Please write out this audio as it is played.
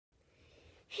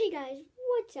Hey guys,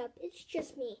 what's up? It's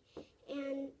just me,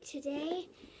 and today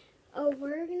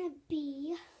we're gonna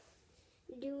be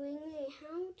doing a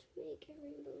how to make a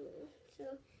rainbow balloon. So,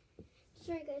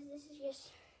 sorry guys, this is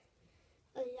just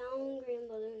a long rainbow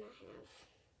balloon I have.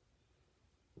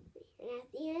 And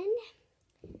at the end,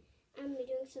 I'm gonna be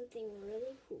doing something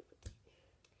really cool with it.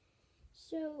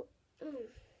 So, oh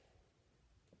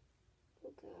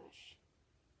gosh.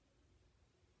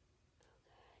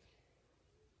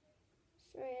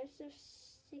 Sorry, I have stuff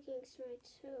sticking to my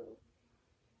toe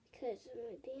because of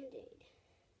my band-aid.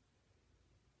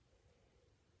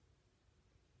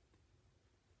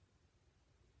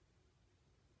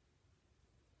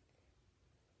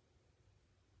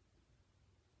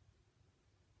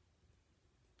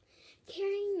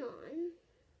 Carrying on.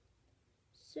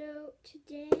 So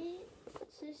today,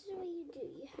 this is what you do.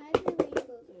 You have your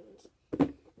rainbow balloons.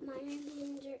 My rainbow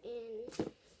balloons are in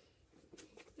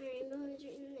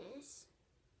this.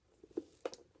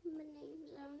 My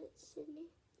name's on it, Sydney.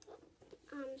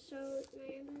 So my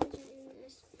rainbow balloons are in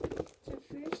this. So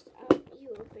first you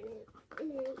open it,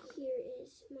 and right here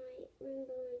is my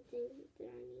rainbow balloon thing that I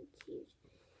need to use.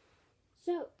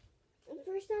 So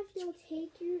first off, you'll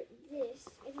take this.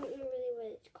 I don't know really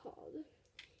what it's called.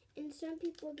 And some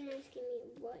people have been asking me,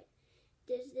 what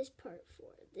does this part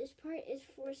for? This part is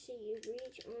for so you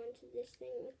reach onto this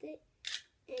thing with it,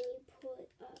 and you pull it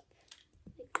up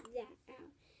like that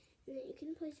out. And then you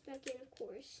can place it back in, of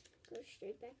course. Go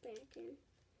straight back in.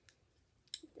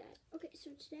 Like that. Okay,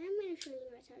 so today I'm going to show you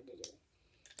guys how to do it.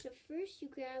 So first you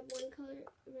grab one color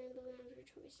rainbow balloon of your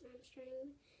choice. And I'm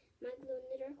starting with my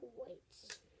glow-in-the-dark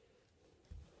whites.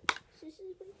 So this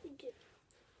is what you do.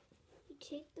 You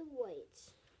take the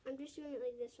whites. I'm just doing it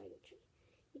like this so I can show you.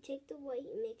 You take the white,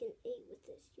 you make an 8 with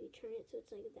this. You turn it so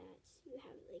it's like that. So you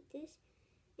have it like this.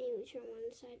 And you turn one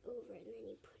side over, and then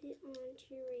you put it onto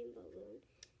your rainbow balloon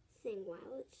thing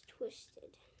while it's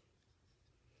twisted.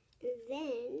 And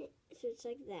then, so it's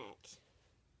like that.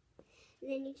 And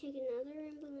then you take another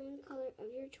rainbow balloon color of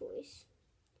your choice.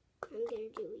 I'm going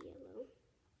to do a yellow.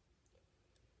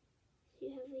 So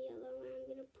you have a yellow, and I'm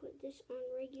going to put this on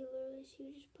regularly. So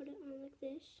you just put it on like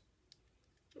this.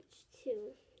 That's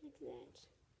 2, like that.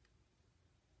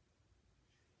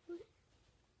 What?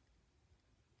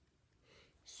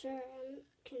 Sorry, I'm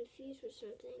confused with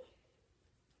something.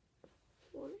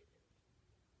 What?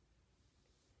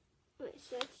 Okay,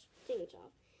 so that's things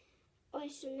off. Okay,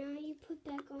 so now you put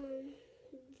back on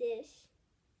this.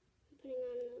 I'm putting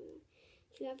on another one.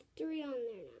 So you have 3 on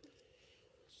there now.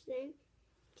 So then,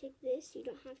 take this. You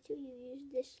don't have to. You use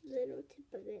this little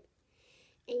tip of it.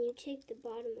 And you take the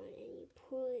bottom one and you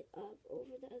pull it up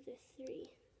over the other 3.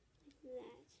 Like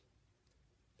that.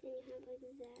 Then you have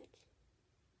like that.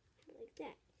 Like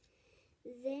that.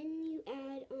 Then you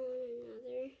add on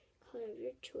another color of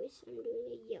your choice. I'm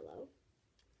doing a yellow.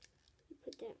 You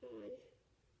put that on.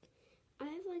 I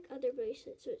have like other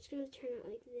bracelets, so it's going to turn out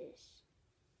like this.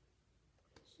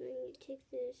 So then you take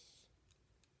this,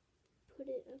 put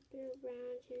it up and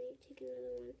around, and you take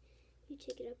another one. You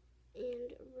take it up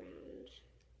and around.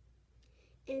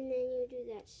 And then you do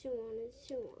that so on and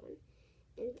so on.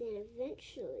 And then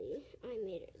eventually, I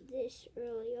made this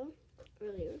earlier.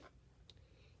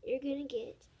 You're going to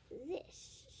get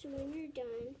this. So when you're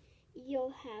done,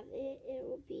 you'll have it. It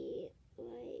will be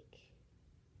like,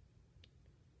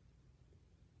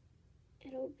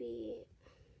 it'll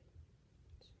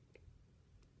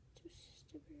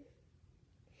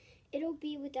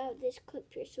be without this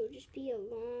clip here. So it'll just be a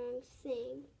long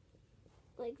thing.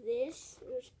 Like this,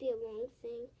 it'll just be a long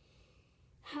thing,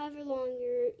 however long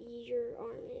your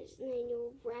arm is, and then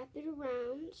you'll wrap it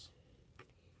around,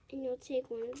 and you'll take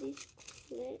one of these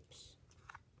clips,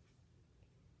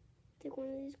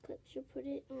 you'll put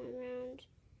it on around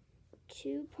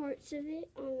 2 parts of it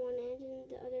on one end,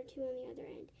 and the other 2 on the other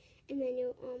end, and then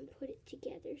you'll put it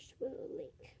together so it'll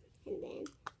link, and then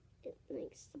it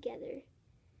links together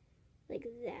like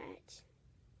that.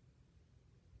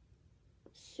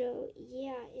 So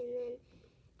yeah, and then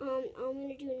I'm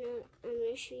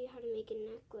gonna show you how to make a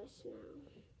necklace now.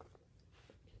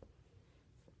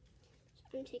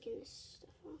 So I'm taking this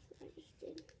stuff off that I just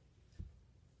did.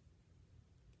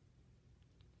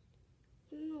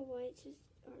 I don't know why it says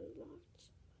unlocked.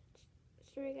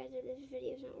 Sorry guys if this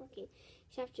video is not working. You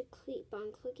just have to keep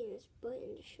on clicking this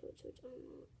button to show it so it's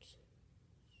unlocked.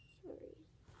 Sorry.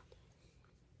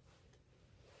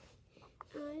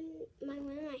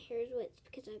 One of my hair is wet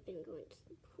because I've been going to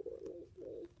the pool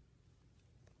lately.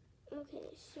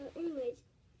 Okay, so anyways,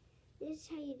 this is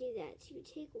how you do that. So you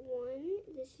take one,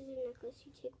 this is a necklace,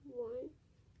 you take one,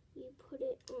 you put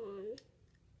it on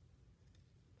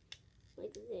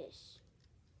like this.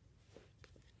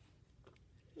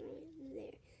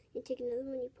 take another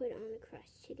one, you put it on the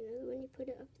crust. Take another one, you put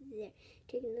it up there.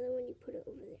 Take another one, you put it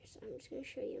over there. So I'm just going to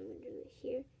show you. I'm going to do it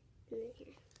here and then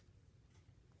here.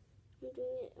 I'm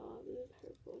doing it all in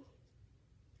purple.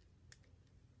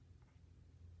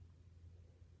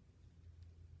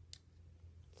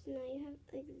 So now you have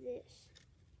like this.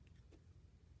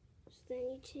 So then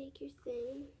you take your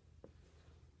thing.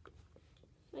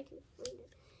 If I can find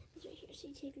it. It's right here. So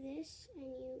you take this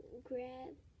and you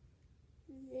grab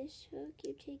this hook.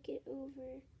 You take it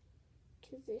over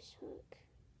to this hook.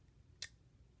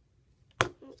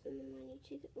 Oh, and then you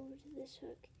take it over to this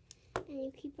hook. And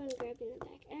you keep on grabbing the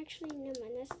back. Actually, never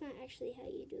mind. That's not actually how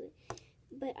you do it.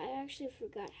 But I actually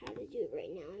forgot how to do it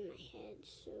right now in my head.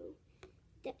 So,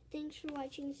 thanks for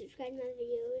watching. Subscribe to my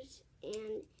videos.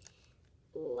 And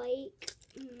like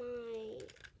my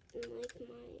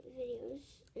videos.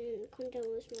 And comment down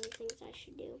below some other things I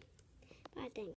should do.